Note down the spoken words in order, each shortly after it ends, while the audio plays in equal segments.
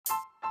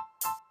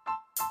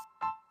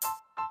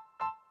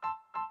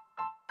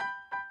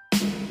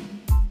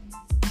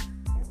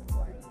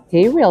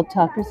Hey, Real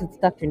Talkers, it's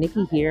Dr.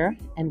 Nikki here,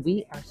 and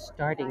we are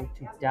starting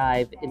to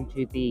dive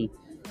into the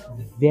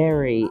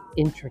very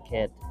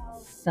intricate,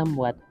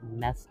 somewhat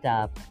messed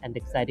up, and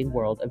exciting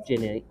world of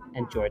Ginny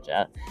and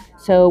Georgia.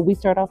 So, we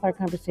start off our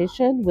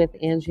conversation with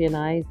Angie and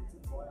I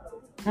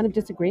kind of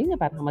disagreeing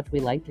about how much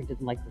we liked or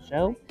didn't like the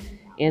show.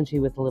 Angie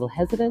was a little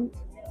hesitant.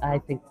 I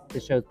think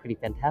the show is pretty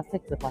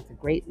fantastic with lots of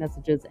great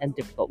messages and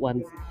difficult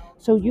ones.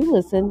 So, you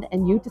listen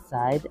and you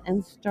decide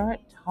and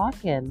start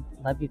talking.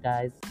 Love you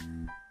guys.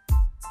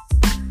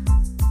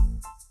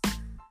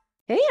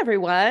 Hey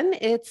everyone,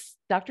 it's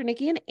Dr.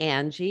 Nikki and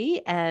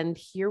Angie, and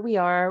here we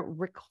are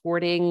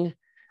recording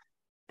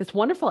this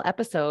wonderful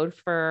episode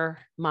for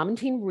Mom and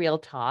Teen Real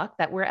Talk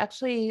that we're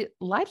actually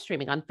live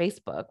streaming on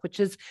Facebook,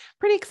 which is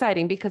pretty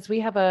exciting because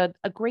we have a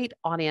great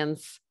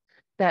audience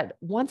that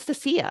wants to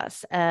see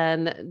us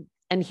and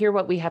hear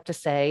what we have to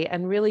say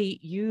and really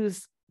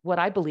use what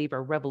I believe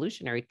are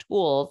revolutionary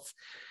tools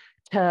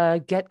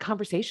to get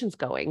conversations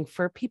going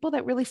for people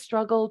that really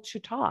struggle to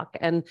talk.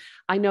 And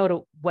I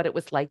know what it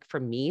was like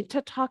for me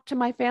to talk to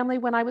my family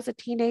when I was a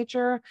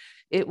teenager.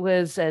 It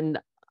was an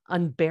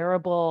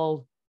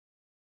unbearable,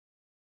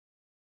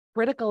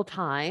 critical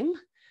time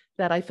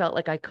that I felt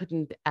like I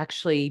couldn't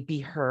actually be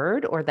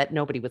heard or that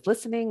nobody was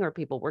listening or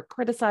people were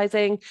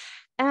criticizing.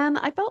 And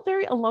I felt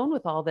very alone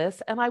with all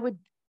this. And I would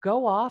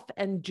go off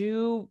and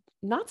do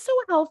not so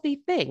healthy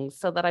things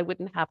so that I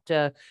wouldn't have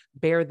to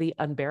bear the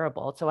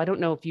unbearable. So I don't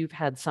know if you've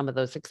had some of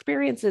those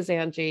experiences,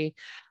 Angie,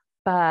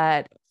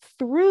 but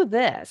through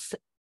this,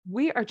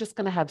 we are just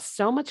going to have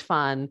so much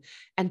fun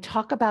and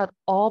talk about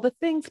all the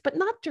things, but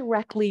not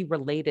directly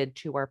related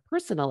to our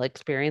personal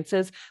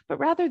experiences, but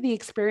rather the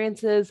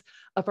experiences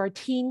of our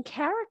teen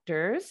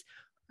characters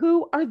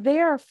who are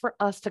there for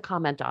us to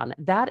comment on.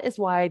 That is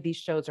why these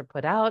shows are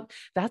put out.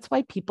 That's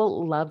why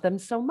people love them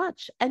so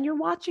much. And you're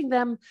watching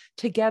them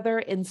together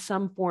in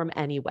some form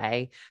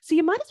anyway. So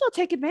you might as well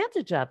take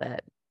advantage of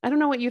it. I don't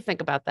know what you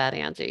think about that,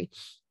 Angie.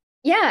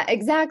 Yeah,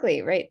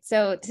 exactly. Right.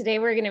 So today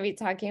we're going to be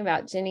talking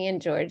about Ginny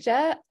and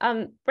Georgia.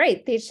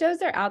 Right. These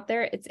shows are out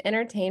there. It's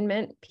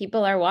entertainment.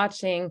 People are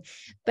watching.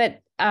 But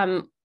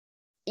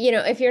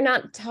if you're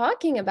not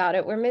talking about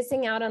it, we're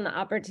missing out on the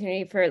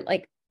opportunity for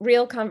like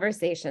real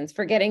conversations,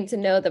 for getting to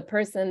know the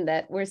person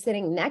that we're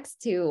sitting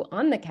next to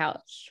on the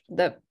couch,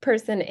 the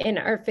person in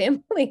our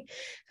family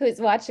who's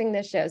watching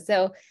the show.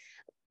 So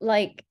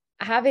like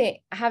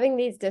having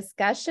these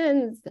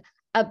discussions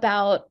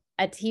about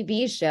a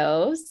TV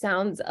show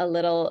sounds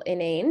a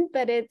inane,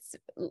 but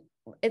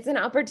it's an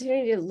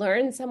opportunity to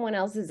learn someone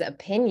else's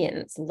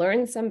opinions,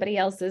 learn somebody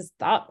else's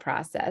thought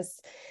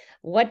process.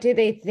 What do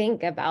they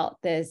think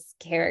about this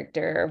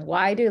character?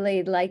 Why do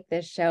they like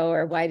this show,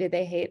 or why do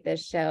they hate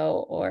this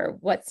show, or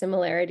what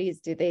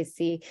similarities do they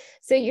see?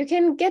 So you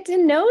can get to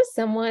know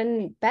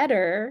someone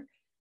better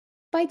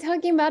by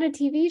talking about a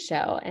TV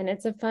show, and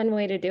it's a fun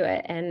way to do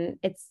it. And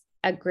it's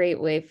a great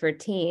way for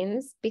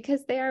teens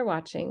because they are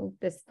watching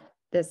this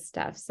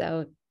stuff.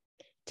 So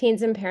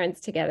teens and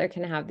parents together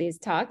can have these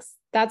talks.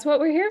 That's what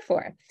we're here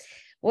for.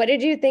 What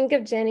did you think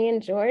of Ginny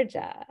and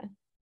Georgia?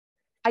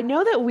 I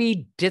know that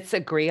we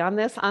disagree on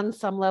this on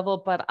some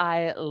level, but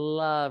I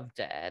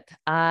loved it.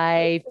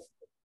 I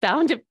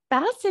found it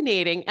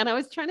fascinating. And I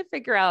was trying to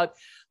figure out,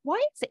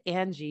 why is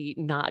Angie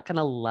not going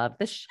to love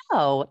the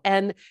show?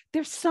 And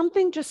there's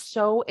something just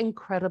so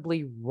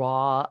incredibly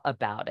raw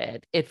about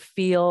it. It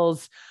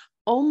feels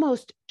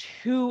almost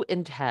too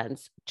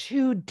intense,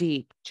 too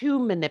deep, too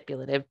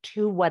manipulative,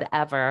 too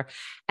whatever.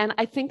 And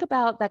I think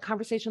about that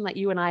conversation that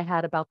you and I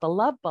had about the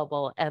love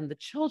bubble and the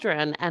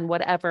children and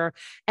whatever.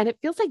 And it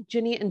feels like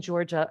Ginny and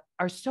Georgia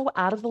are so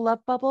out of the love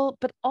bubble,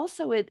 but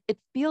also it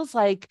feels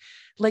like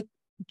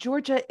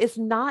Georgia is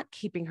not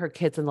keeping her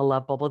kids in the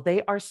love bubble.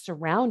 They are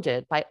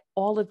surrounded by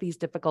all of these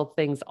difficult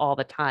things all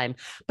the time.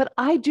 But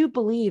I do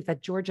believe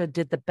that Georgia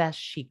did the best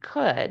she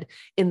could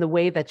in the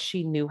way that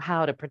she knew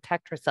how to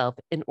protect herself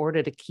in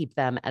order to keep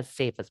them as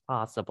safe as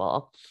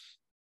possible.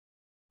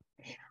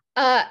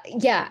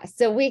 Yeah,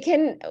 so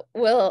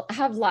we'll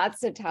have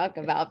lots to talk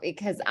about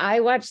because I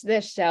watched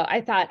this show.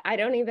 I thought I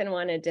don't even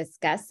want to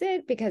discuss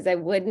it because I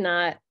would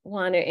not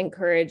want to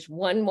encourage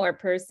one more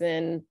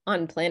person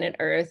on planet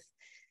Earth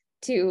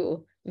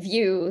to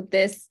view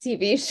this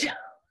TV show.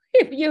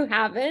 If you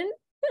haven't,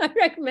 I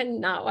recommend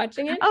not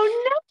watching it.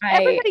 Oh no,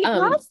 everybody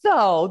has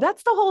though.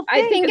 That's the whole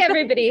thing. I think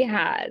everybody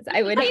has.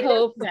 I would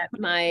hope that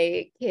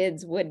my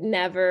kids would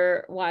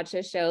never watch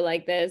a show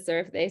like this, or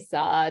if they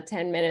saw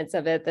 10 minutes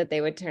of it, that they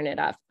would turn it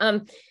off.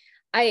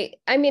 I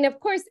mean, of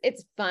course,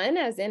 it's fun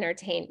as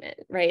entertainment,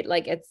 right?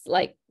 Like it's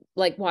like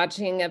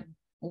watching a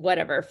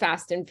whatever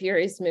Fast and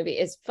Furious movie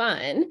is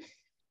fun.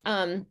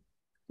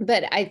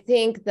 But I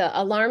think the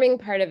alarming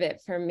part of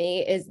it for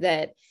me is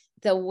that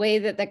the way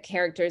that the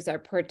characters are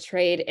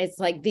portrayed, it's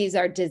like these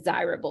are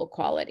desirable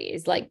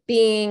qualities, like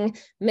being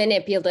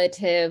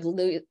manipulative,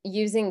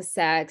 using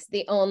sex.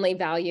 The only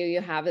value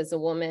you have as a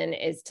woman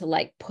is to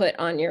like put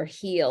on your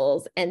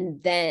heels,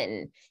 and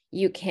then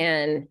you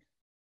can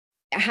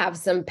have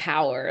some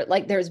power.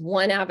 Like there's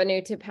one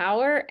avenue to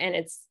power, and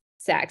it's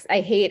sex. I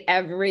hate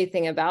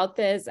everything about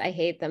this. I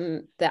hate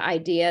the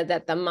idea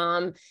that the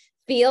mom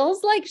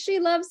feels like she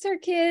loves her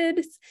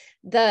kids.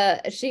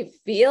 She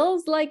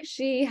feels like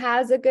she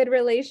has a good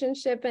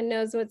relationship and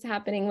knows what's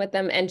happening with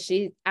them. And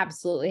she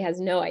absolutely has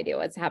no idea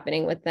what's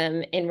happening with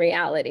them in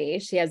reality.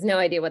 She has no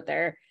idea what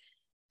their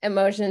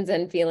emotions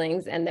and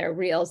feelings and their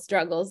real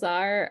struggles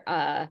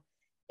are.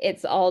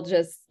 It's all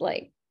just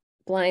like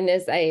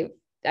blindness. I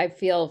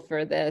feel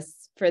for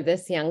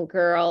this young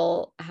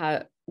girl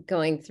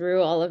going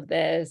through all of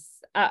this.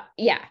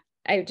 Yeah,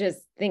 I just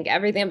think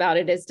everything about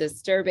it is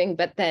disturbing,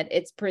 but that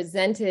it's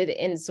presented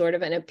in sort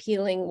of an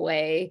appealing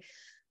way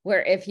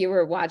where if you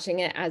were watching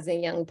it as a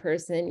young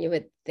person, you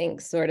would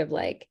think sort of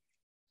like,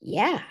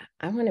 yeah,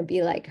 I want to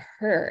be like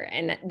her.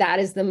 And that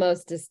is the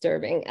most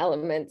disturbing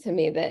element to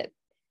me, that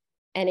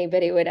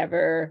anybody would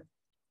ever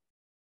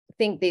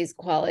think these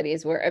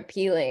qualities were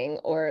appealing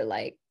or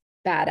like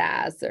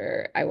badass,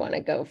 or I want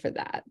to go for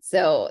that.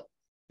 So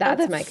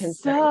that's my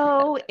concern.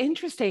 So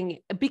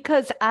interesting,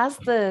 because as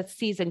the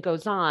season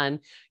goes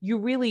on, you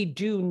really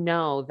do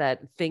know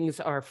that things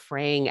are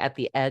fraying at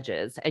the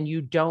edges and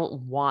you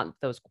don't want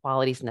those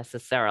qualities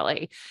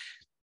necessarily.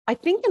 I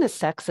think in a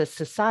sexist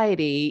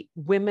society,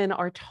 women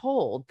are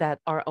told that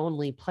our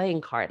only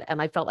playing card,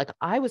 and I felt like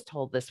I was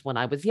told this when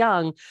I was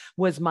young,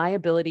 was my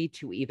ability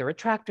to either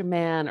attract a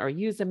man or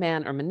use a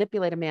man or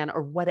manipulate a man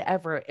or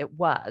whatever it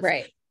was.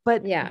 Right.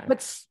 But yeah, but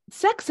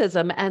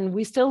sexism, and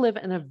we still live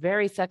in a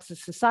very sexist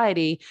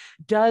society,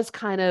 does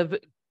kind of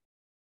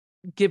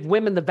give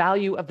women the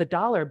value of the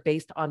dollar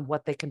based on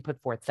what they can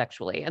put forth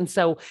sexually. And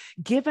so,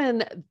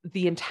 given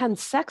the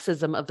intense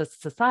sexism of the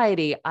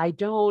society, I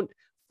don't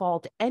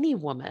fault any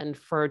woman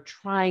for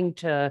trying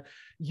to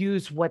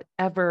use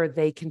whatever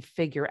they can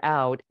figure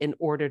out in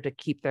order to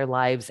keep their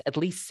lives at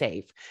least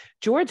safe.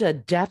 Georgia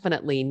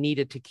definitely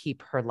needed to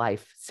keep her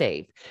life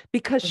safe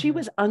because she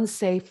was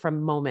unsafe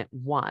from moment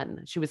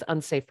one. She was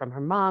unsafe from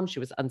her mom. She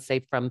was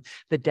unsafe from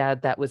the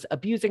dad that was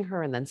abusing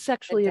her and then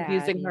sexually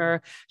abusing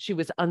her. She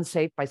was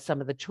unsafe by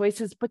some of the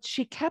choices, but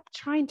she kept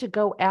trying to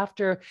go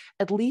after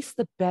at least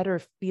the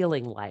better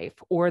feeling life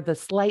or the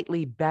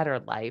slightly better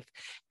life.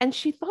 And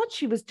she thought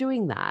she was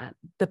doing that,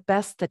 the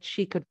best that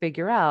she could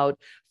figure out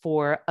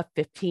for a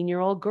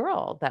 15-year-old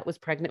girl that was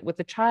pregnant with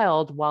a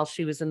child while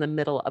she was in the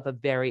middle of a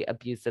very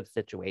abusive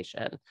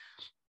situation.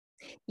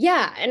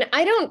 Yeah, and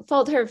I don't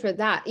fault her for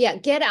that. Yeah,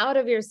 get out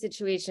of your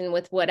situation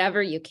with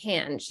whatever you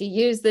can. She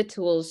used the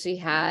tools she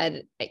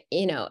had,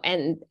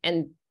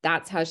 and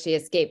that's how she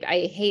escaped.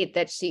 I hate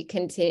that she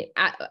continued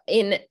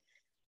in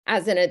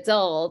as an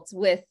adult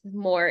with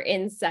more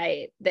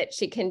insight, that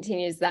she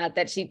continues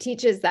that she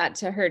teaches that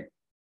to her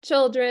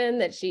children,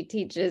 that she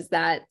teaches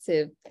that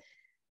to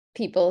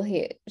people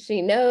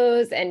she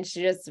knows, and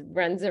she just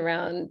runs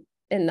around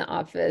in the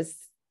office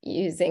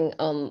using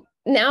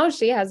now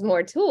she has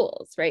more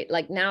tools, right?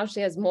 Like now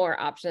she has more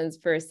options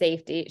for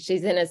safety.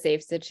 She's in a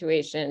safe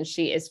situation.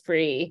 She is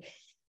free.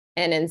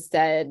 And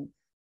instead,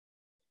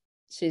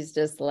 she's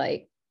just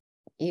like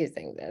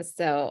using this.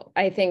 So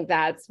I think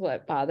that's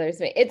what bothers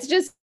me. It's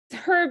just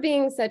her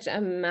being such a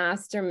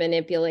master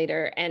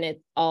manipulator, and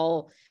it's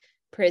all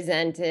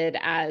presented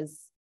as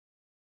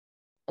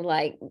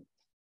like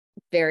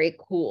very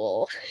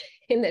cool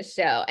in the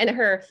show. And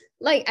her,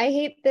 like, I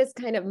hate this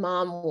kind of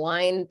mom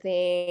wine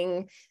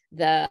thing.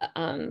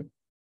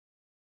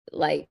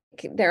 Like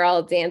they're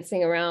all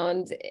dancing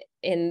around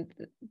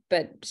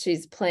but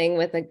she's playing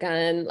with a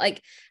gun.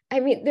 Like, I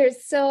mean,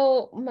 there's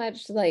so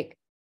much like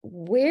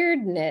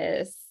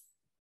weirdness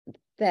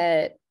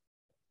that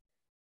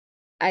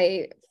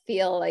I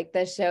feel like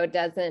the show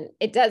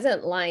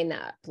doesn't line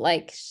up.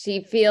 Like,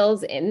 she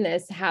feels in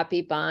this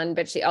happy bond,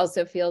 but she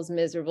also feels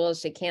miserable.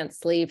 She can't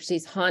sleep.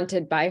 She's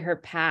haunted by her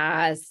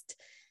past.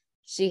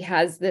 She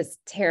has this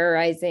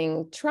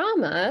terrorizing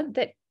trauma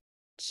that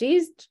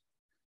she's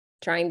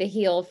trying to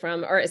heal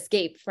from or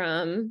escape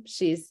from.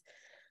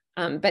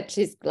 But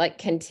she's like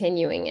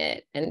continuing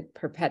it and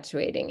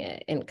perpetuating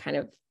it in kind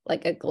of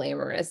like a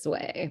glamorous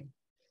way.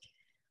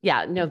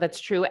 Yeah, no,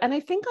 that's true. And I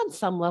think on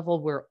some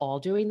level, we're all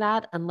doing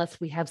that unless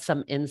we have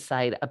some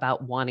insight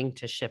about wanting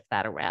to shift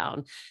that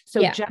around.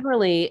 So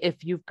generally,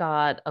 if you've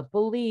got a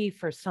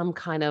belief or some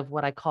kind of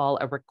what I call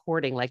a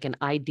recording, like an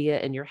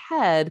idea in your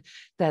head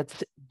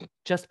that's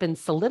just been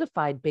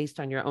solidified based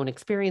on your own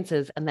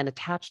experiences and then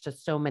attached to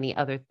so many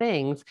other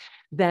things,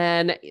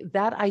 then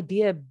that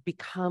idea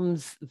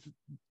becomes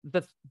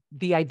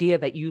the idea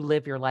that you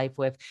live your life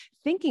with,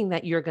 thinking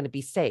that you're going to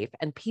be safe.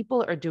 And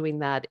people are doing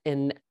that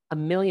in a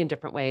million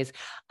different ways.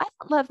 I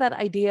don't love that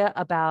idea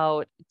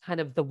about kind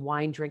of the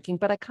wine drinking,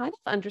 but I kind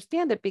of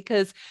understand it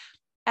because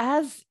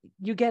as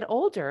you get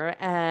older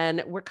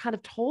and we're kind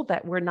of told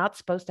that we're not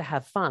supposed to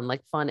have fun,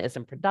 like fun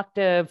isn't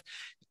productive,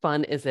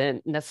 fun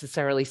isn't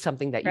necessarily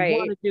something that you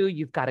want Right. to do.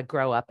 You've got to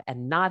grow up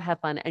and not have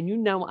fun.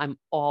 And I'm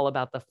all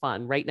about the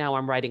fun. Right now,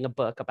 I'm writing a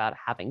book about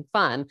having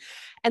fun.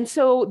 And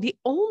so the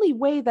only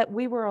way that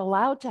we were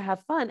allowed to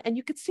have fun, and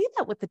you could see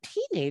that with the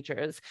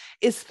teenagers,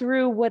 is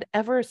through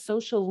whatever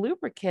social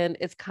lubricant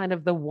is kind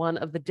of the one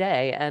of the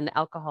day. And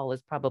alcohol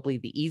is probably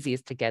the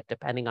easiest to get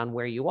depending on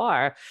where you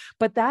are.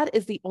 But that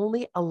is the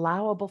only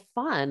allowable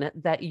fun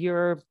that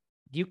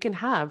you can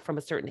have from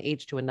a certain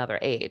age to another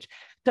age.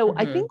 So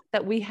I Mhm. think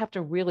that we have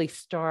to really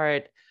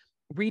start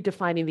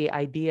redefining the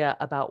idea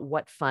about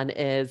what fun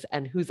is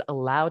and who's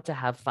allowed to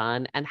have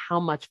fun and how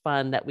much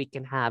fun that we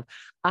can have.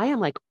 I am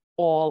like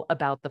all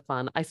about the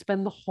fun. I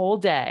spend the whole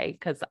day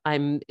because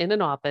I'm in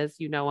an office.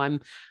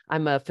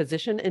 I'm a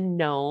physician in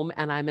Nome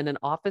and I'm in an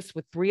office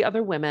with three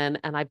other women.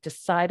 And I've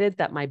decided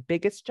that my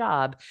biggest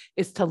job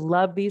is to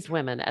love these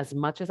women as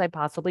much as I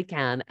possibly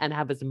can and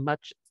have as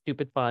much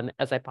stupid fun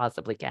as I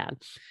possibly can.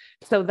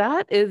 So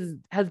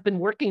has been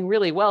working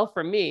really well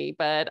for me,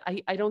 but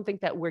I don't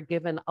think that we're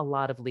given a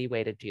lot of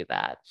leeway to do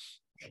that.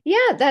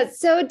 Yeah, that's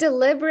so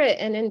deliberate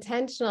and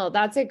intentional.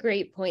 That's a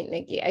great point,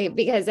 Nikki.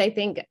 Because I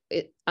think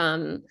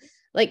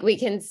like we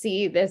can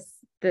see this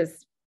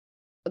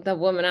the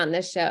woman on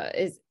this show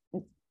is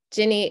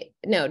Ginny.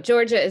 No,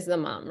 Georgia is the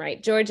mom,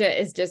 right? Georgia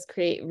is just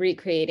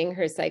recreating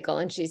her cycle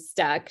and she's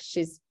stuck.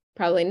 She's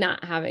probably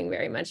not having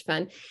very much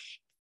fun.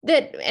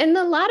 And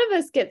a lot of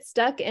us get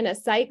stuck in a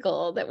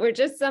cycle that we're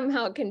just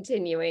somehow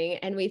continuing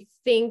and we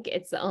think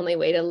it's the only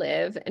way to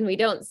live and we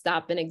don't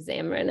stop and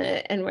examine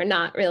it and we're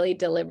not really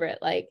deliberate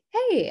like,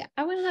 hey,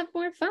 I want to have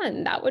more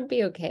fun. That would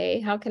be okay.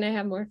 How can I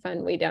have more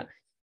fun? We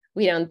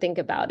don't think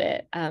about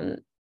it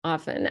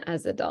often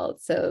as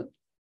adults. So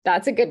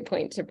that's a good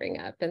point to bring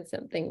up and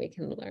something we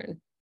can learn.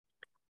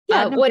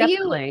 Yeah, no, What do you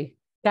definitely.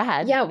 Go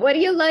ahead. yeah, what do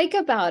you like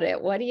about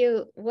it? What do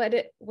you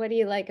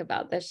like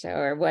about the show,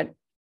 or what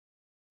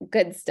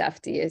good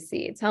stuff do you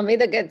see? Tell me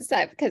the good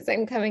stuff because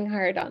I'm coming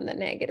hard on the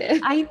negative.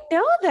 I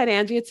know that,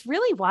 Angie. It's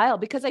really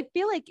wild because I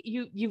feel like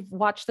you've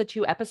watched the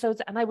two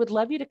episodes, and I would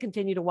love you to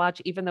continue to watch,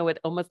 even though it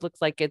almost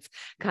looks like it's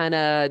kind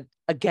of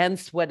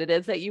against what it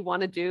is that you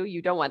want to do.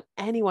 You don't want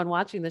anyone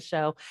watching the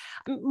show.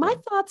 My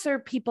thoughts are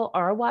people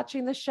are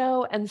watching the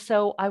show, and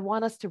so I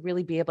want us to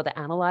really be able to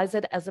analyze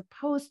it as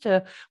opposed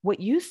to what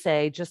you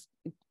say, just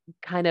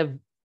kind of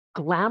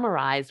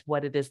glamorize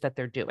what it is that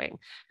they're doing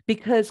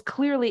because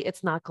clearly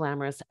it's not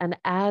glamorous. And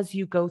as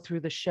you go through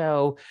the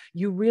show,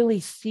 you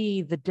really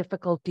see the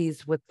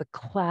difficulties with the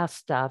class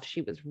stuff.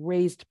 She was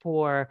raised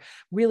poor,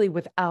 really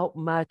without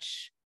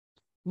much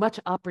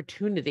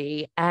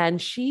opportunity, and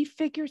she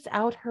figures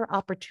out her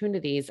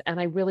opportunities.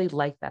 And I really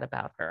like that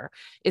about her,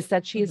 is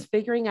that she is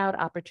figuring out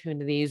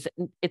opportunities.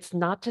 It's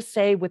not to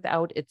say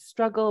without its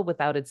struggle,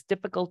 without its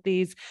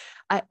difficulties.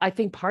 I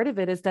think part of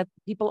it is that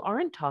people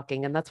aren't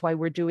talking, and that's why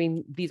we're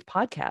doing these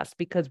podcasts,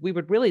 because we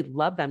would really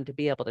love them to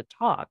be able to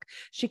talk.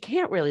 She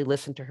can't really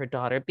listen to her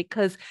daughter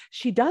because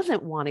she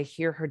doesn't want to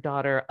hear her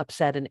daughter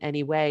upset in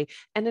any way,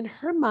 and in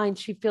her mind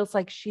she feels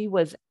like she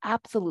was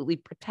absolutely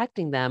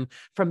protecting them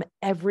from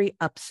every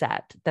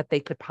upset that they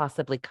could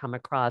possibly come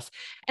across.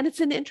 And it's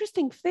an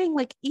interesting thing,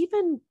 like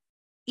even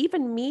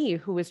me,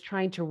 who is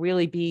trying to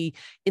really be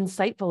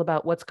insightful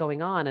about what's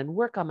going on and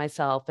work on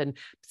myself and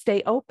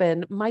stay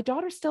open, my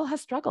daughter still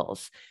has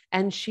struggles.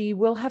 And she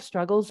will have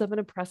struggles of an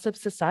oppressive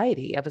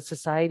society, of a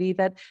society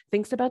that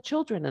thinks about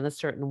children in a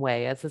certain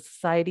way, as a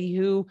society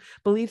who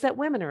believes that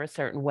women are a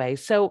certain way.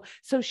 So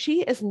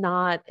she is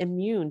not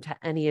immune to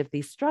any of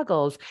these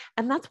struggles.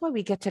 And that's why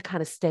we get to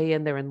kind of stay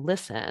in there and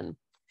listen.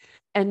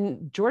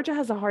 And Georgia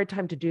has a hard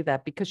time to do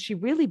that because she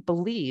really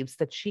believes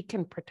that she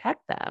can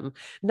protect them,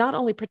 not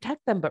only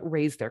protect them, but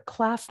raise their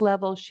class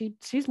level.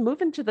 She's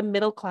moving to the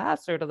middle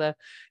class or to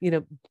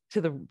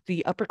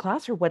the upper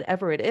class or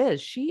whatever it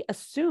is. She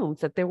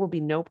assumes that there will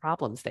be no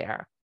problems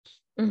there.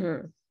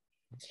 Mm-hmm.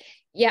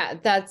 Yeah,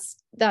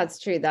 that's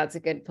true. That's a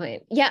good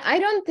point. Yeah, I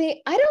don't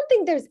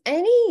think there's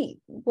any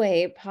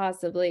way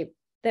possibly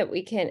that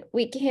we can't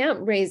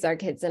raise our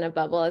kids in a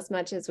bubble as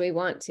much as we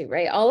want to,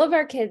 right? All of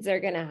our kids are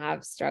going to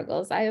have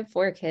struggles. I have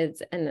 4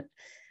 kids and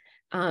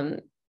um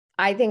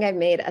I think I've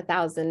made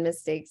 1,000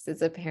 mistakes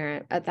as a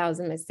parent,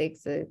 1,000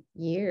 mistakes a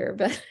year,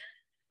 but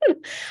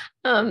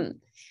um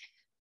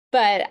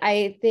but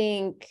I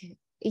think,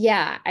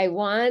 yeah, I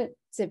want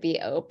to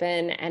be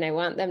open and I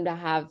want them to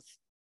have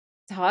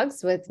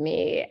talks with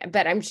me,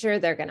 but I'm sure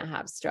they're going to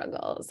have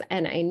struggles.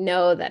 And I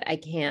know that I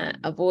can't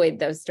avoid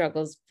those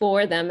struggles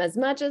for them as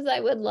much as I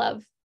would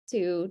love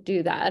to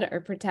do that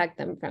or protect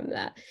them from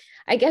that.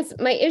 I guess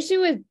my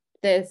issue with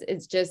this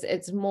is just,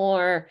 it's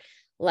more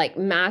like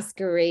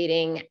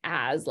masquerading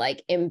as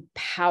like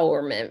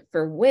empowerment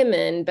for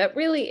women, but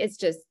really it's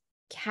just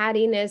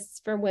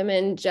cattiness for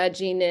women,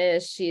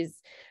 judginess. She's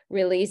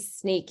really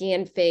sneaky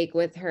and fake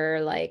with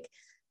her, like,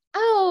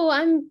 oh,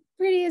 I'm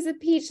pretty as a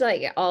peach,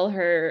 like all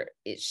her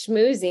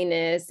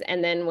schmooziness.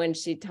 And then when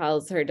she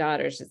tells her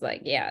daughter, she's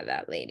like, yeah,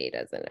 that lady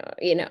doesn't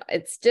know,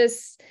 it's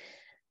just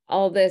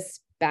all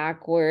this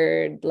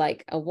backward,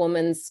 like a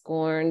woman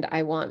scorned,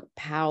 I want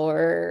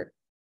power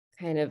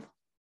kind of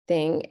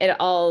thing, it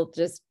all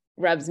just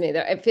rubs me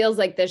there. It feels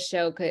like this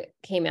show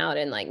came out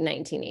in like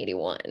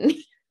 1981.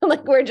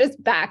 Like we're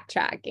just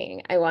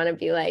backtracking. I want to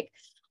be like,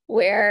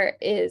 why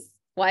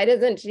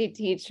doesn't she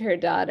teach her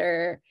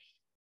daughter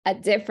a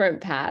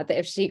different path?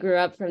 If she grew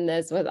up from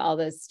this with all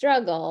this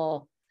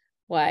struggle,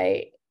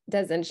 why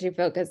doesn't she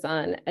focus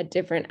on a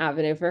different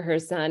avenue for her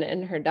son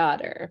and her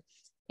daughter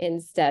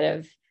instead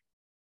of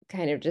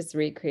kind of just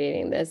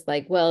recreating this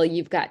like, well,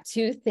 you've got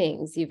two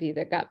things. You've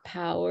either got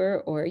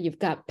power or you've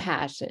got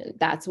passion.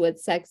 That's what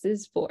sex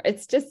is for.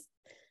 It's just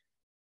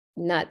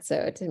not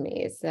so to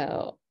me.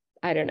 So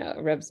I don't know.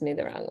 It rubs me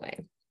the wrong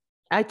way.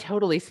 I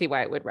totally see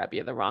why it would rub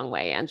you the wrong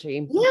way,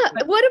 Angie. Yeah.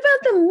 But what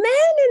about the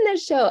men in the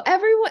show?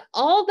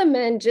 All the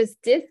men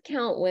just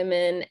discount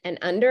women and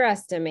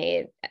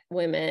underestimate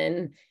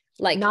women.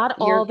 Like not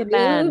your all the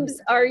men.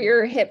 boobs are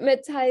your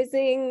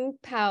hypnotizing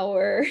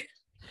power.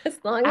 As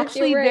long as you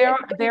Actually, wear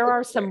it. there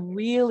are some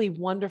really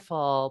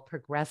wonderful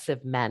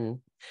progressive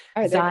men.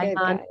 Are they good Zion,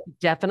 guys?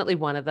 definitely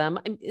one of them.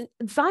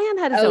 Zion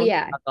had his Oh own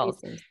yeah.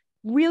 struggles.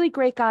 Really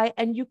great guy.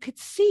 And you could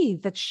see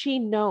that she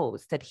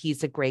knows that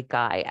he's a great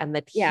guy and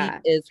that he Yeah.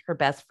 is her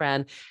best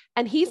friend.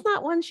 And he's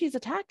not one she's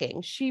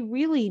attacking. She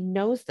really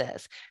knows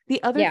this.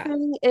 The other Yeah.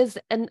 thing is,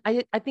 and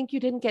I think you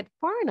didn't get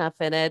far enough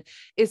in it,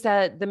 is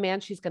that the man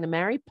she's going to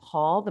marry,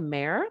 Paul, the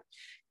mayor,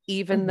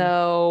 even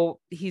though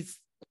he's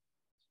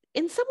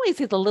in some ways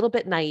he's a little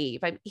bit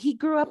naive. He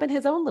grew up in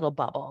his own little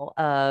bubble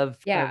of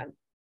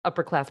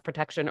upper class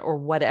protection or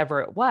whatever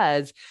it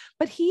was,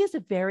 but he is a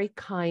very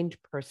kind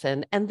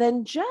person. And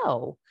then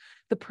Joe,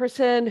 the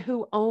person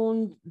who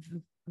owned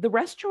the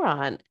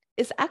restaurant,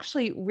 is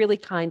actually really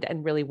kind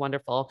and really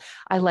wonderful.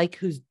 I like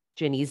who's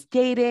Ginny's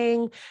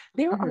dating.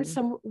 There are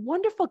some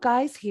wonderful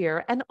guys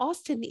here. And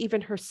Austin,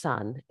 even her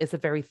son, is a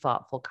very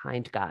thoughtful,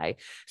 kind guy.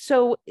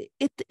 So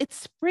it's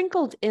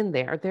sprinkled in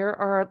there. There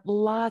are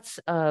lots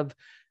of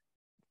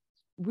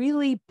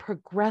really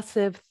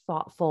progressive,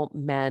 thoughtful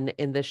men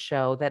in this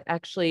show that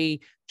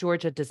actually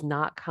Georgia does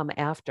not come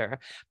after.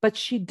 But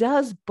she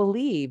does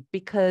believe,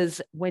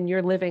 because when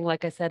you're living,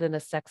 like I said, in a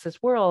sexist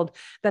world,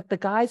 that the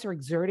guys are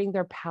exerting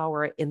their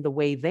power in the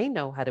way they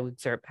know how to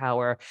exert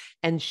power.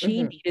 And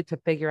she needed to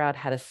figure out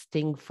how to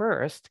sting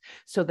first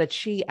so that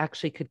she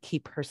actually could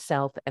keep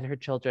herself and her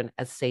children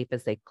as safe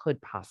as they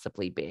could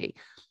possibly be.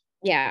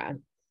 Yeah.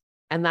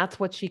 And that's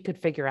what she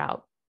could figure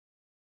out.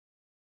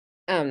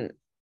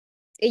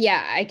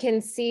 Yeah, I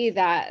can see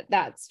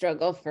that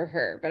struggle for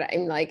her, but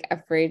I'm like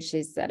afraid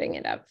she's setting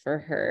it up for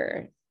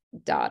her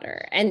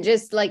daughter. And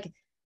just like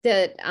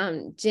the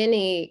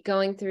Ginny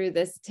going through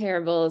this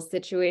terrible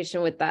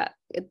situation with that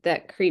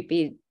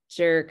creepy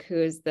jerk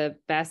who's the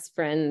best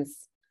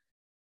friend's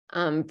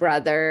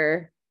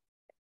brother,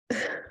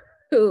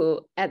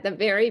 who at the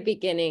very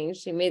beginning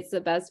she meets the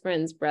best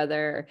friend's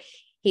brother.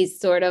 He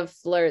sort of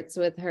flirts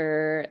with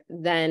her,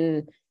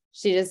 then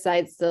she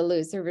decides to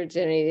lose her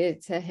virginity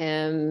to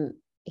him.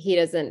 He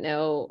doesn't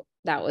know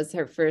that was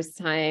her first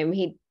time.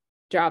 He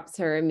drops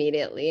her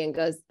immediately and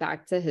goes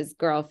back to his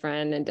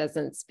girlfriend and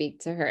doesn't speak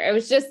to her. It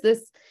was just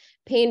this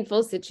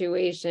painful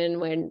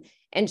situation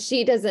and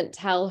she doesn't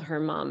tell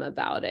her mom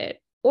about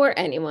it or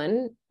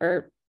anyone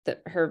or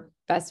her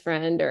best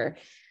friend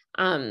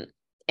and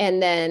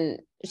then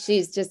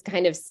she's just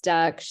kind of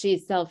stuck.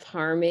 She's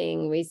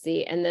self-harming, we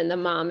see. And then the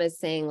mom is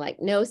saying like,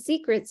 no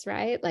secrets,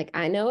 right? Like,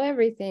 I know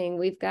everything.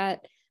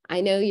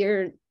 I know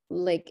your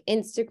like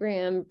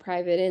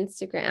private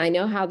Instagram. I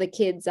know how the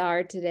kids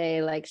are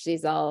today. Like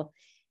she's all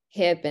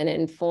hip and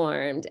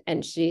informed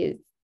and she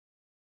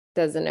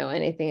doesn't know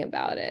anything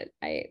about it.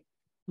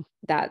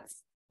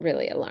 That's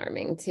really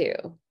alarming too,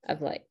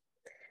 of like.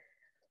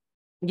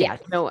 Yeah,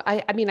 no,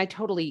 I mean, I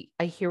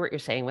hear what you're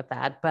saying with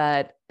that,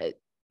 but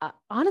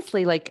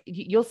honestly, like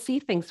you'll see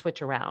things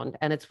switch around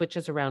and it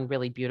switches around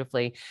really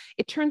beautifully.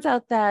 It turns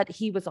out that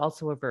he was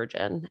also a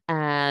virgin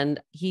and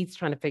he's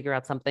trying to figure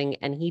out something,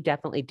 and he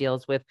definitely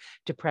deals with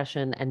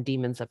depression and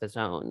demons of his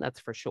own.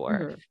 That's for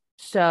sure.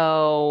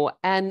 So,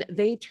 and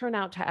they turn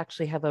out to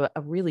actually have a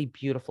really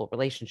beautiful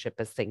relationship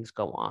as things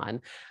go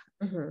on.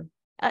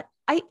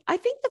 I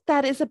think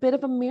that is a bit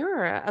of a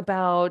mirror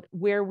about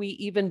where we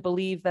even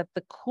believe that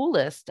the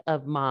coolest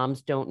of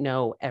moms don't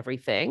know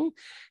everything.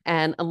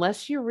 And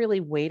unless you're really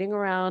waiting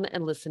around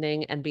and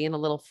listening and being a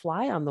little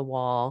fly on the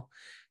wall,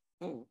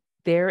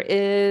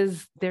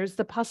 there's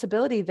the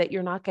possibility that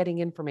you're not getting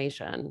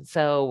information.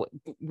 So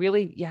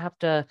really you have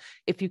to,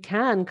 if you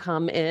can,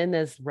 come in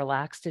as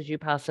relaxed as you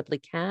possibly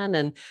can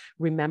and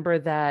remember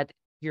that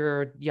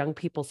your young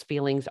people's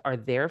feelings are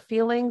their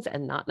feelings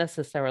and not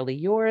necessarily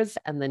yours.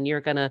 And then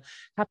you're going to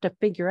have to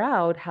figure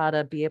out how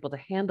to be able to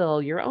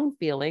handle your own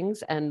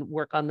feelings and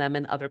work on them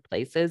in other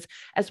places,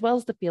 as well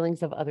as the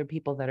feelings of other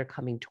people that are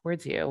coming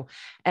towards you.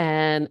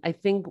 And I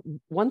think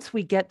once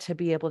we get to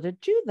be able to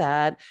do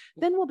that,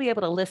 then we'll be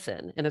able to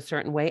listen in a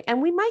certain way,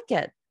 and we might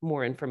get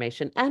more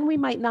information and we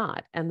might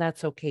not, and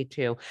that's okay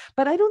too.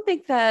 But I don't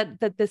think that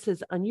this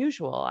is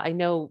unusual. I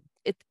know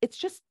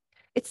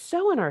it's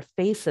so in our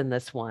face in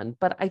this one,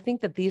 but I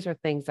think that these are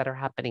things that are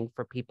happening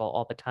for people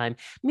all the time.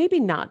 Maybe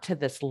not to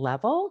this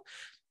level,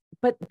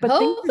 but things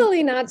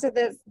Hopefully not to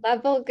this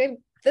level. Good.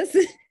 This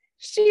is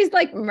she's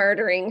like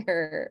murdering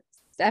her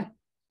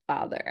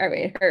stepfather. I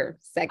mean, her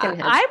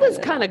second I was husband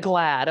and kind all. of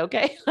glad,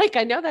 okay? Like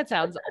I know that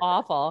sounds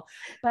awful,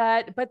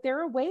 but there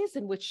are ways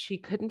in which she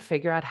couldn't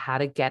figure out how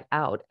to get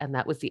out, and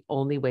that was the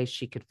only way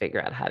she could figure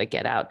out how to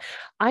get out.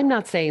 I'm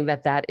not saying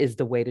that that is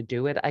the way to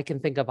do it. I can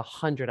think of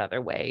 100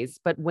 other ways,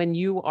 but when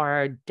you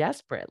are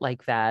desperate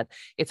like that,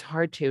 it's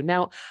hard to.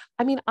 Now,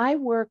 I mean, I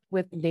work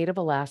with Native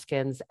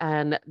Alaskans,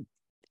 and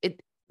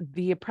it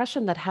the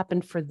oppression that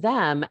happened for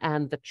them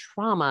and the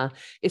trauma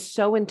is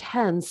so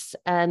intense,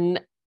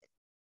 and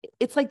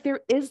it's like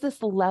there is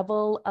this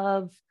level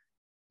of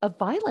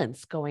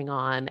violence going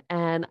on,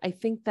 and I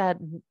think that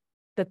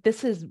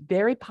this is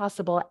very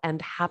possible and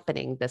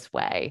happening this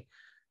way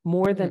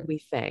more than Mhm. we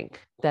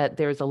think, that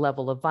there's a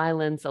level of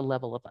violence, a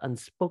level of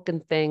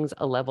unspoken things,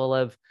 a level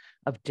of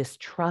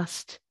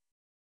distrust,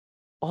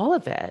 all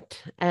of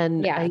it.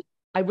 And Yeah.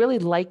 I really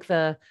like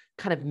the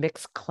kind of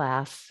mixed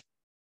class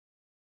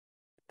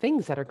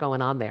things that are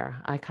going on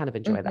there. I kind of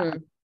enjoy that.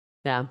 Mhm.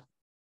 Yeah.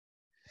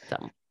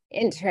 So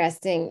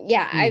Interesting.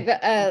 Yeah,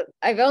 mm,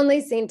 I've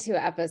only seen 2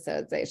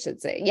 episodes, I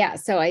should say. Yeah,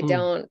 so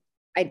mm.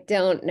 I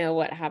don't know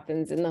what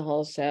happens in the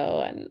whole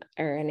show and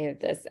or any of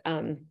this.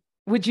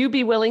 Would you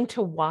be willing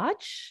to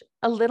watch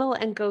a little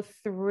and go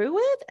through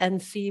it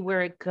and see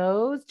where it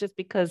goes just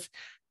because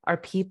our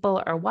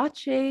people are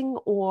watching?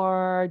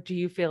 Or do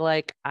you feel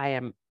like I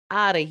am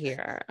out of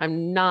here?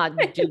 I'm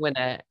not doing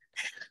it.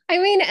 I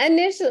mean,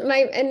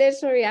 my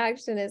initial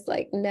reaction is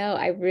like, no,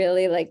 I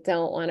really like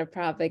don't want to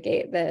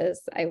propagate this.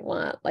 I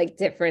want like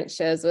different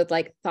shows with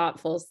like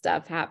thoughtful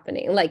stuff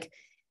happening. Like,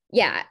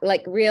 yeah,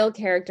 like real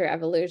character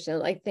evolution,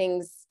 like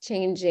things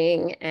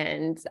changing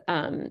and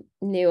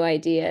new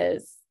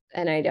ideas.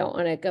 And I don't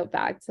want to go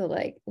back to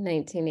like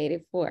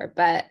 1984,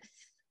 but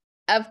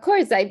of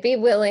course I'd be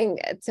willing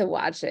to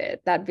watch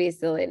it. That'd be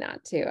silly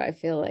not to. I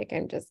feel like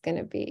I'm just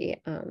gonna be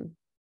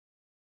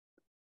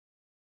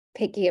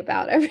picky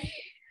about Well,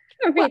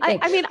 everything.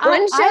 I mean,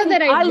 One show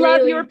that I I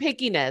love your really,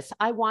 pickiness.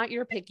 I want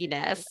your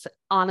pickiness,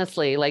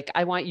 honestly. Like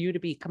I want you to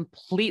be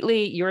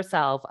completely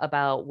yourself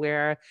about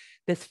where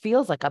this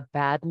feels like a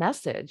bad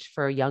message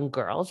for young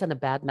girls and a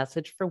bad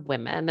message for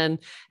women. And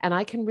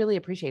I can really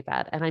appreciate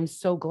that. And I'm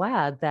so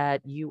glad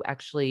that you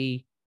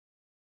actually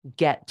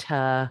get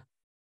to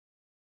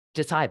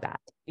decide that.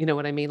 You know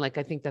what I mean? Like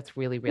I think that's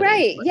really, really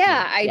right. important.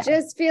 Yeah. I Yeah.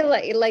 just feel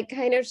like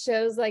kind of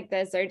shows like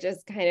this are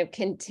just kind of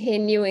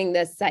continuing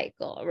the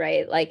cycle,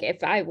 right? Like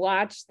if I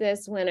watched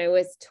this when I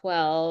was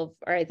 12,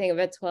 or I think of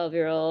a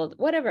 12-year-old,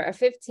 whatever, a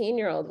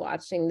 15-year-old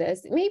watching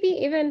this, maybe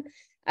even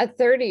a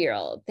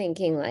 30-year-old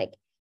thinking like,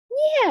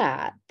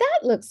 yeah, that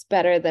looks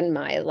better than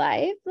my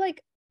life.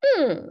 Like,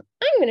 I'm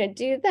gonna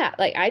do that.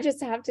 Like I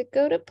just have to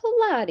go to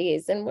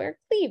Pilates and wear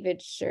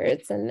cleavage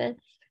shirts and then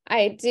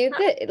I do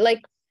that.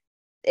 Like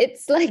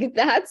it's like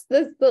that's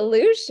the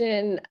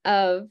solution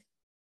of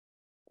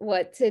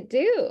what to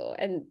do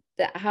and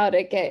how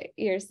to get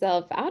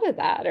yourself out of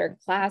that or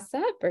class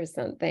up or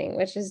something,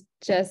 which is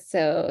just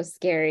so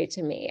scary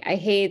to me. I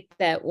hate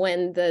that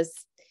when the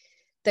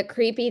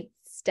creepy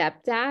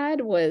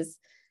stepdad was,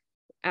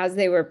 as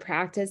they were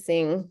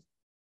practicing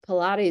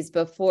Pilates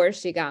before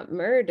she got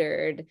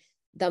murdered,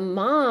 the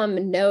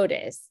mom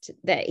noticed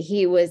that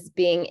he was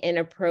being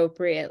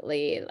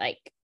inappropriately like,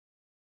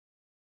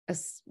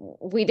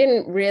 we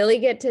didn't really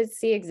get to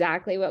see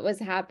exactly what was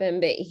happening,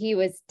 but he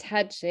was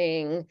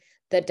touching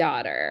the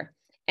daughter.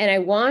 And I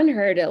want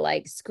her to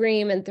like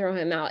scream and throw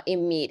him out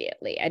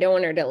immediately. I don't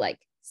want her to like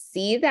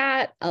see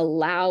that,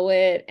 allow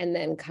it, and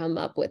then come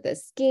up with a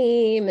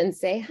scheme and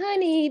say,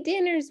 honey,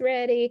 dinner's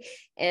ready.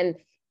 And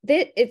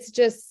that it's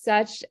just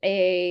such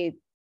a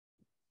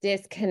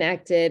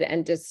disconnected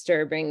and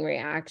disturbing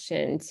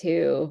reaction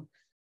to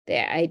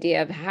the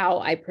idea of how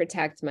I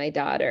protect my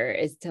daughter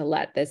is to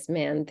let this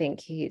man think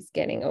he's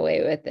getting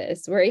away with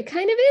this, where he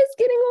kind of is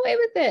getting away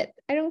with it.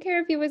 I don't care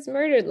if he was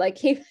murdered,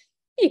 like you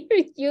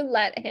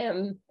let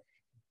him,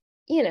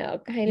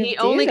 kind He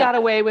of do only that. got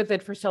away with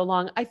it for so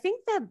long. I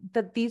think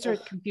that these are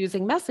Ugh.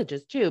 confusing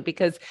messages too,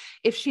 because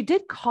if she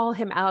did call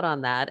him out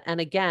on that,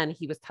 and again,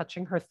 he was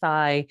touching her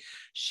thigh,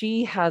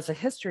 she has a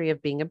history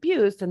of being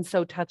abused. And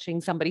so touching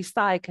somebody's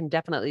thigh can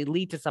definitely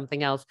lead to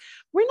something else.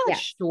 We're not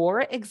Yes.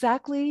 sure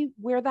exactly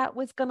where that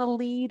was going to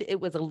lead. It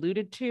was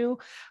alluded to,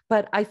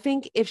 but I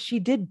think if she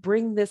did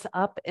bring this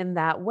up in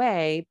that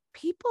way,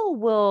 people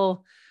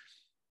will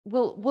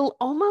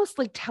almost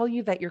like tell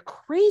you that you're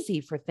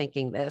crazy for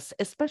thinking this,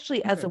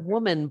 especially as a Mhm.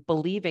 woman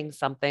believing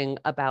something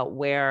about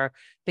where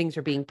things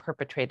are being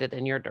perpetrated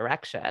in your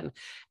direction.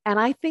 And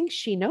I think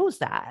she knows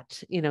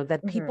that,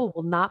 that Mhm. people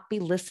will not be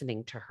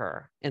listening to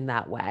her in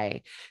that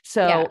way.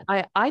 Yeah.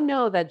 So I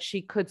know that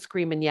she could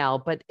scream and yell,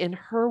 but in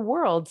her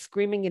world,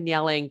 screaming and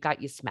yelling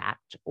got you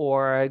smacked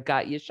or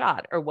got you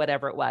shot or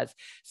whatever it was.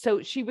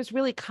 So she was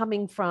really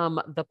coming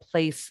from the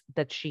place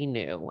that she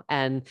knew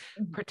and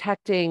Mhm.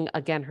 protecting,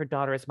 again, her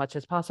daughter as much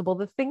as possible.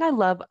 The thing I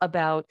love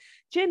about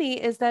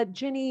Ginny is that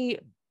Ginny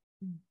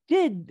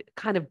did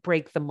kind of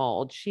break the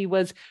mold. She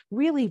was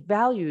really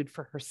valued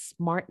for her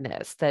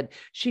smartness, that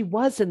she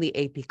was in the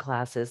AP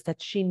classes,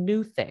 that she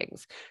knew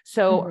things.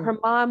 So Mhm. her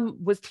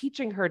mom was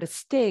teaching her to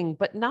sting,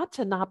 but not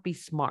to not be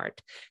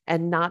smart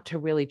and not to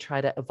really try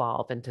to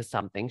evolve into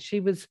something. She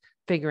was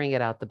figuring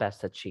it out the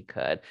best that she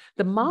could.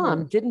 The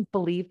mom Mhm. didn't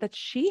believe that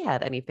she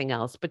had anything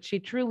else, but she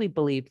truly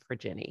believed for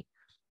Ginny.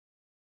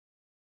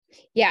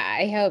 Yeah,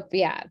 I hope,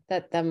 yeah,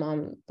 that the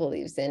mom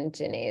believes in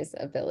Ginny's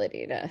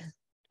ability to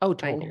Oh,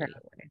 find her.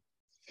 totally.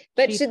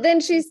 But She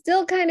then she's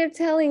still kind of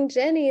telling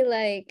Jenny,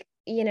 like,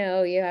 you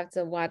have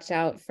to watch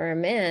out for a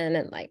man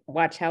and like,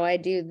 watch how I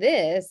do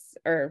this,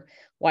 or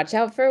watch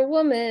out for a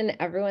woman.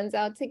 Everyone's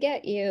out to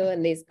get you.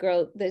 And these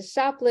girls, the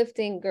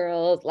shoplifting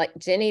girls, like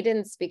Jenny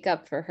didn't speak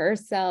up for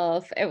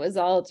herself. It was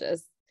all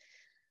just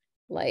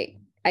like,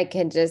 I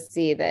can just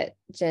see that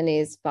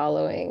Jenny's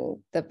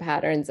following the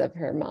patterns of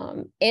her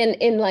mom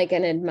in like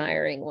an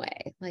admiring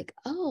way. Like,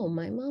 oh,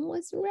 my mom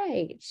was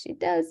right. She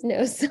does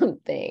know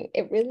something.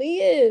 It really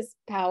is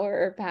power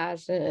or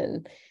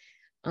passion.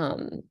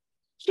 Um,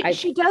 I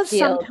she does feel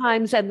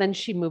sometimes, and then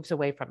she moves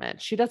away from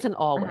it. She doesn't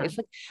uh-huh. always.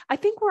 Like, I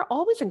think we're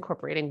always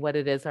incorporating what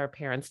it is our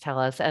parents tell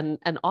us, and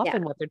Yeah,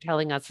 often what they're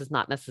telling us is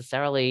not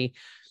necessarily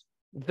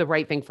the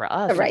right thing for the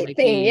us. It right might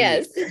thing. be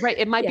Yes. right.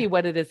 It might Yeah. be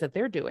what it is that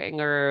they're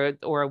doing,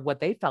 or what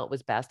they felt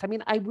was best. I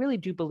mean, I really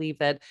do believe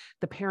that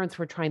the parents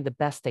were trying the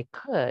best they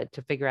could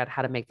to figure out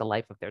how to make the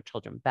life of their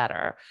children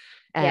better.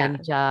 Yeah.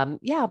 And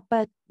yeah,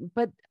 but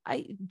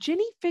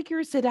Ginny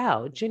figures it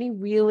out. Ginny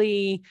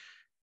really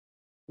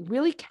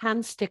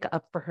can stick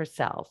up for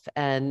herself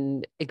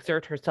and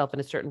exert herself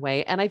in a certain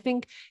way. And I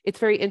think it's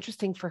very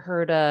interesting for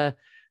her to,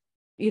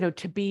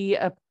 to be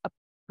a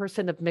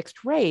person of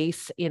mixed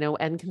race,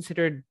 and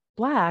considered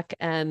Black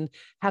and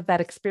have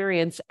that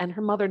experience, and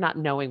her mother not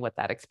knowing what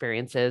that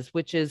experience is,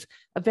 which is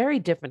a very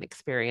different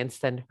experience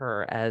than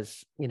her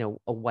as,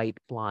 a white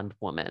blonde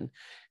woman.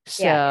 Yes.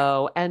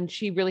 So, and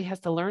she really has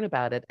to learn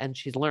about it, and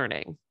she's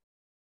learning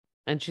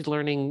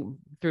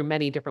through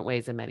many different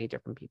ways and many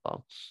different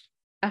people.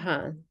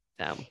 Uh-huh.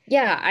 So,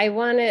 Yeah, I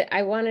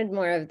wanted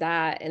more of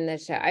that in the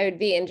show. I would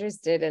be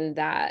interested in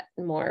that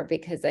more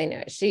because I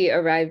know she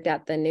arrived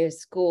at the new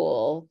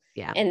school,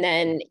 yeah. and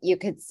then you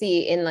could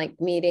see in like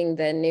meeting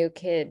the new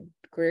kid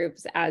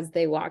groups as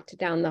they walked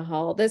down the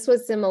hall. This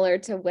was similar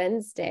to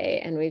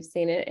Wednesday, and we've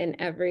seen it in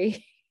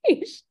every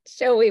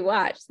show we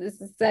watch.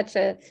 This is such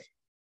a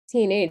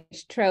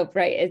teenage trope,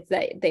 right? It's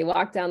that they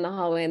walk down the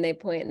hallway and they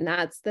point, and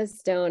that's the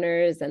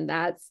stoners, and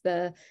that's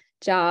the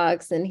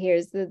jocks, and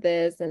here's the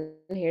this, and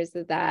here's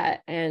the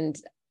that, and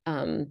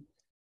um,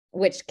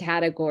 which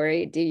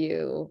category do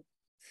you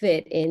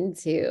fit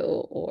into,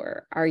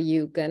 or are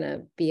you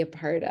gonna be a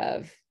part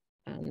of?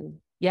 Um,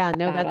 Yeah,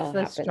 no, that that's all the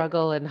happened.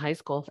 struggle in high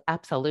school.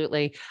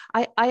 Absolutely.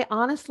 I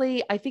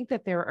honestly, I think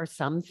that there are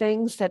some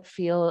things that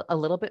feel a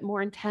little bit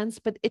more intense,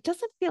 but it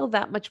doesn't feel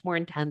that much more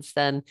intense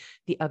than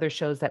the other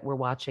shows that we're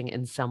watching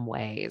in some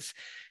ways.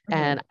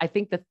 And Mhm. I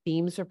think the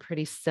themes are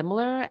pretty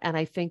similar. And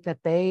I think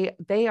that they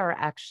are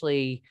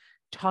actually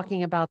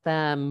talking about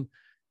them,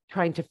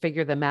 trying to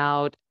figure them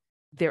out.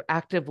 They're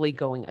actively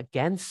going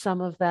against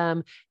some of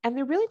them. And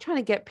they're really trying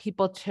to get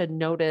people to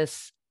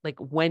notice, like,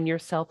 when you're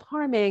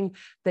self-harming,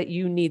 that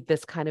you need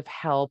this kind of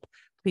help,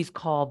 please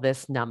call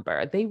this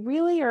number. They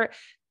really are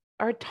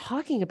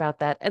talking about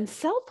that. And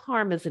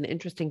self-harm is an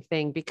interesting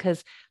thing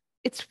because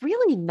it's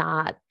really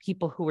not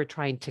people who are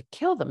trying to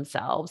kill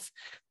themselves.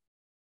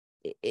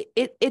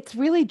 It's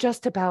really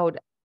just about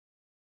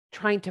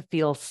trying to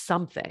feel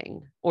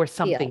something or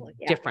something Feel,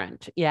 yeah.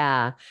 different.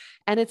 Yeah.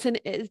 And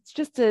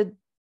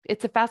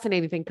it's a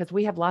fascinating thing because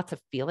we have lots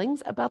of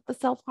feelings about the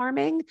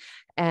self-harming,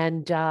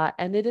 and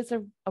it is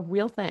a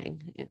real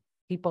thing.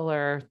 People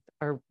are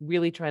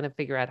really trying to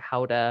figure out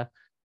how to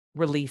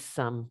release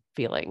some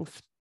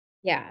feelings.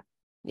 Yeah.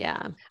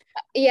 Yeah.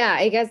 Yeah,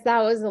 I guess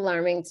that was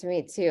alarming to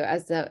me too,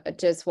 as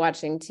just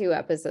watching two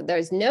episodes.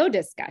 There's no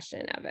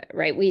discussion of it,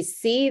 right? We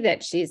see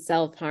that she's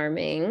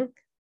self-harming,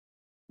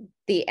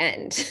 the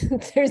end.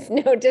 There's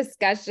no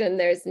discussion,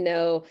 there's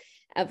no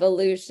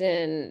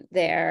evolution,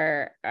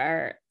 there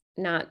are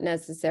not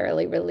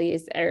necessarily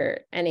release or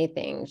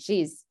anything.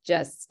 She's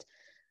just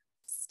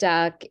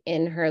stuck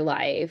in her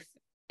life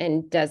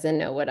and doesn't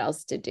know what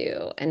else to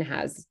do and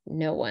has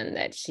no one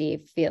that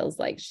she feels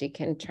like she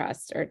can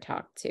trust or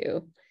talk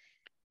to.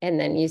 And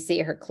then you see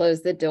her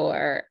close the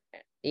door.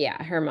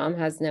 Yeah, her mom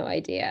has no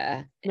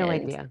idea. No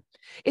And idea.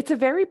 It's a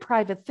very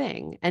private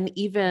thing. And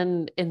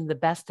even in the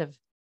best of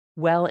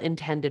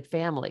well-intended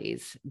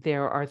families,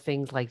 there are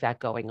things like that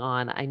going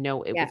on. I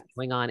know it was yes,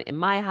 going on in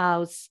my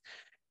house.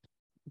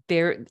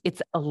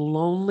 It's a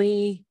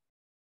lonely,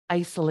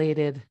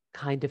 isolated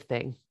kind of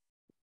thing,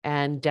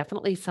 and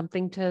definitely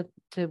something to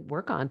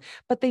work on.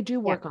 But they do yeah.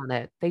 work on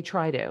it. They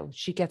try to.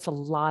 She gets a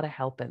lot of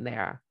help in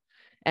there,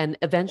 and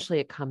eventually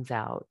it comes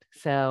out.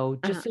 So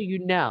just Uh-huh. so you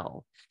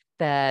know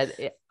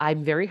that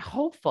I'm very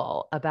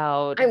hopeful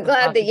about I'm the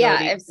glad that, yeah,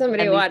 possibility if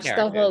somebody and these watched the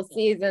characters. whole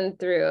season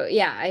through,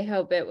 yeah, I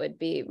hope it would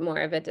be more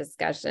of a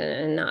discussion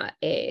and not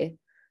a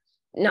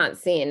not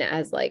seen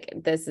as like,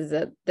 this is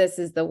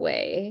the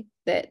way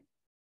that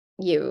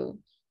you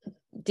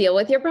deal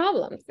with your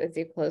problems, as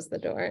you close the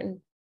door and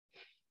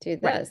do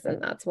this.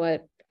 And that's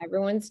what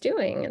everyone's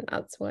doing. And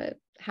that's what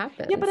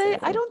happens. Yeah, but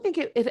I don't think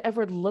it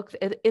ever looked,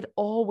 it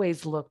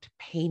always looked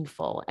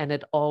painful, and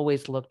it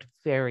always looked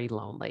very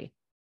lonely.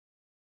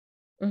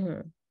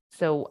 Mm-hmm.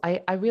 So I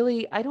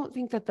don't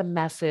think that the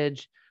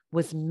message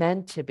was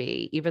meant to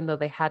be, even though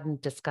they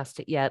hadn't discussed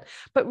it yet.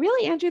 But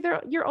really, Angie,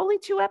 you're only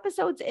 2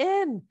 episodes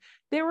in.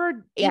 There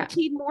were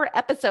 18 more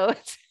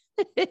episodes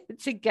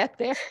to get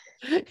there.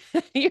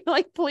 You're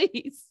like,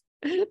 please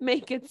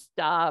make it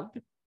stop.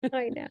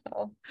 I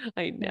know.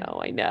 I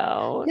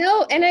know.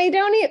 No, and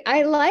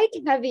I like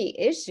heavy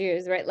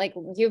issues, right? Like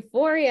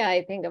Euphoria,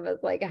 I think of as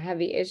like a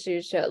heavy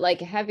issues show.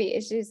 Like heavy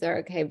issues are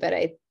okay, but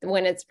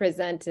when it's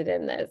presented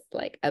in this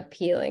like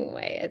appealing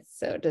way, it's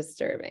so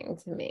disturbing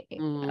to me.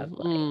 Of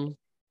like,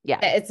 yeah,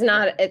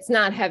 it's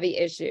not heavy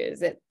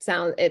issues.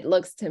 It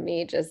looks to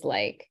me just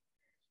like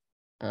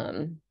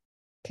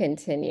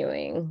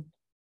continuing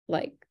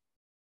like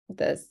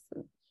this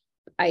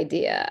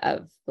idea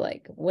of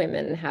like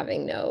women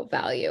having no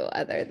value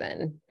other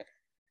than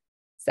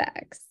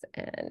sex,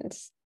 and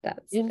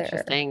that's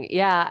interesting.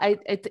 Yeah,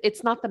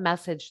 it's not the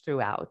message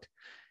throughout.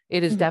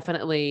 It is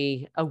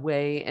definitely a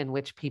way in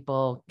which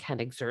people can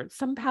exert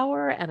some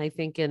power, and I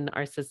think in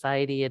our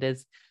society it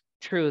is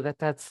true that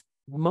that's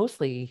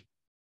mostly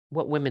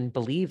what women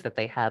believe that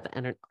they have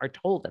and are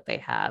told that they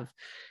have.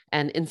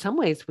 And in some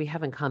ways we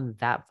haven't come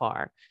that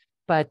far,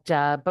 but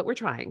we're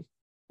trying.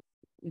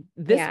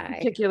 This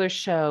particular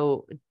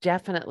show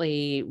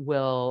definitely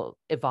will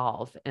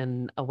evolve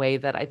in a way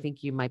that I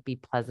think you might be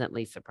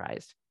pleasantly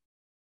surprised.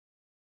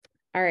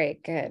 All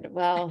right, good.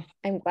 Well,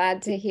 I'm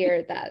glad to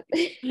hear that.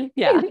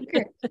 Yeah.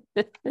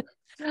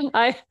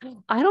 I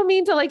don't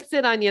mean to like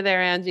sit on you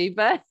there, Angie,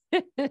 but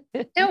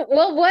no,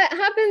 well, what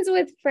happens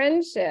with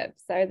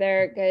friendships? Are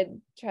there good,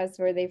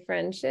 trustworthy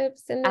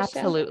friendships in the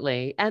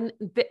absolutely. show?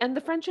 And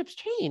the friendships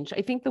change.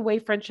 I think the way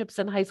friendships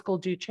in high school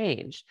do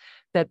change,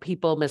 that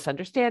people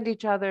misunderstand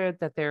each other,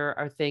 that there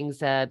are things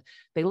that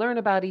they learn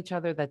about each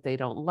other that they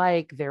don't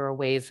like. There are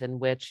ways in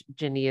which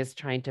Ginny is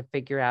trying to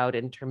figure out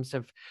in terms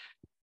of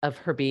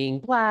her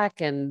being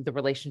Black and the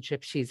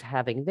relationship she's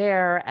having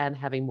there and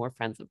having more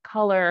friends of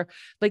color.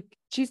 Like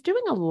she's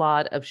doing a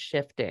lot of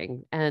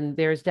shifting, and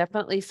there's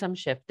definitely some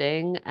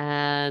shifting.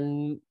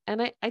 And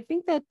I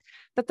think that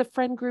the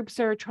friend groups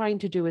are trying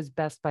to do as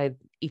best by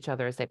each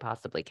other as they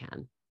possibly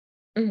can.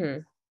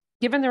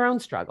 Given their own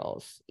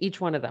struggles,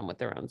 each one of them with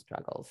their own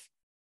struggles.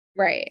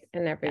 Right.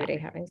 And everybody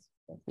having.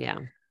 Yeah.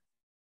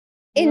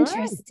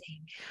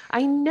 Interesting.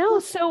 Right. I know.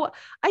 So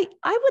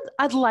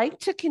I'd like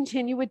to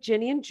continue with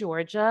Ginny and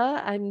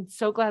Georgia. I'm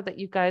so glad that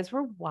you guys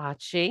were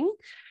watching.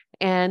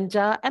 And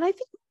I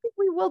think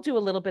we will do a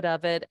little bit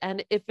of it.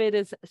 And if it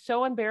is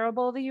so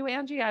unbearable to you,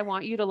 Angie, I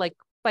want you to like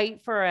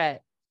fight for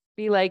it.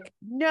 Be like,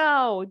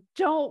 no,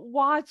 don't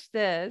watch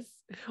this,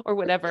 or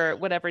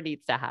whatever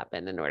needs to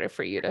happen in order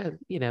for you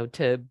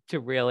to, to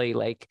really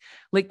like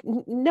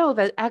know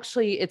that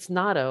actually it's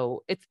not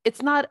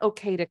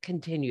okay to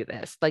continue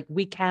this. Like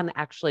we can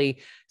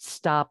actually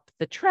stop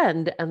the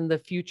trend and the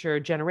future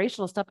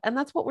generational stuff. And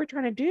that's what we're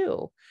trying to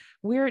do.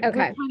 We're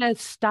trying to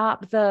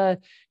stop the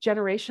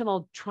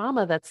generational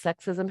trauma that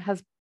sexism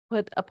has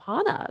put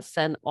upon us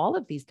and all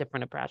of these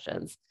different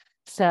oppressions.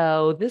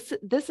 So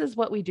this is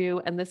what we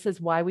do, and this is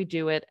why we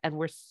do it. And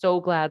we're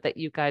so glad that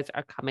you guys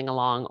are coming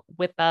along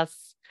with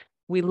us.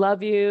 We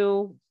love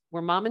you.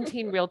 We're Mom and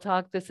Teen Real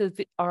Talk. This is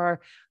our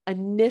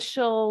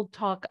initial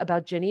talk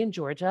about Ginny and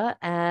Georgia,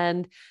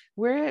 and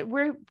we're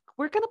going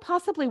to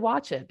possibly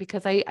watch it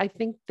because I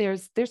think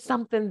there's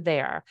something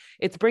there.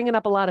 It's bringing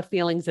up a lot of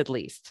feelings, at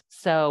least.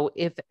 So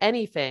if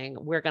anything,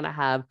 we're going to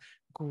have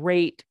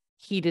great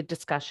heated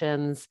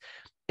discussions,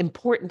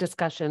 important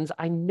discussions.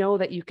 I know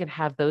that you can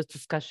have those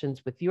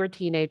discussions with your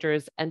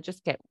teenagers and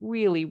just get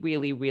really,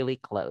 really, really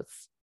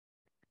close.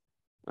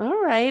 All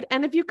right.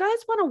 And if you guys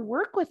want to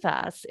work with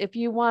us, if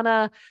you want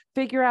to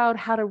figure out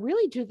how to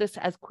really do this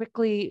as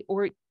quickly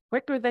or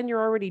quicker than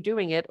you're already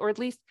doing it, or at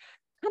least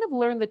kind of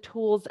learn the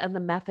tools and the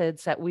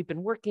methods that we've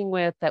been working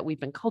with, that we've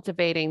been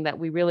cultivating, that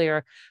we really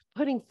are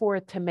putting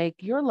forth to make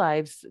your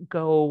lives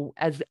go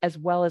as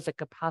well as it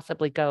could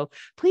possibly go,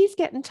 please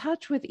get in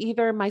touch with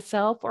either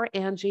myself or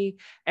Angie.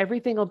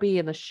 Everything will be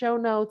in the show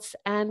notes,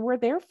 and we're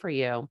there for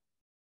you.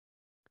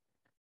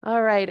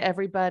 All right,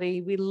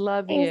 everybody. We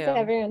love you. Thanks,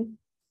 everyone.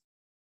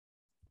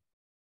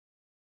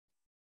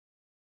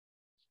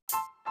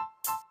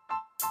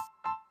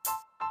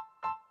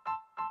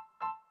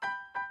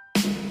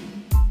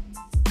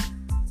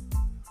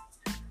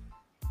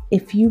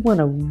 If you want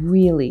to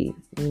really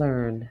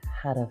learn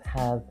how to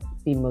have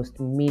the most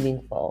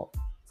meaningful,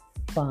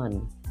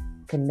 fun,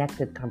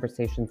 connected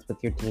conversations with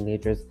your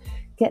teenagers,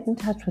 get in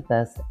touch with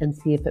us and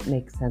see if it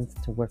makes sense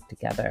to work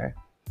together.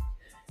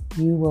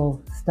 You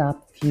will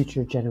stop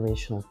future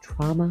generational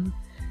trauma,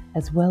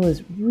 as well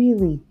as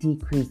really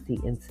decrease the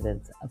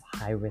incidence of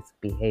high-risk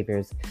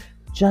behaviors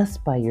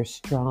just by your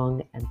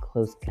strong and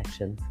close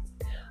connections.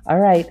 All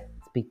right,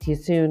 it's Speak to you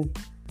soon.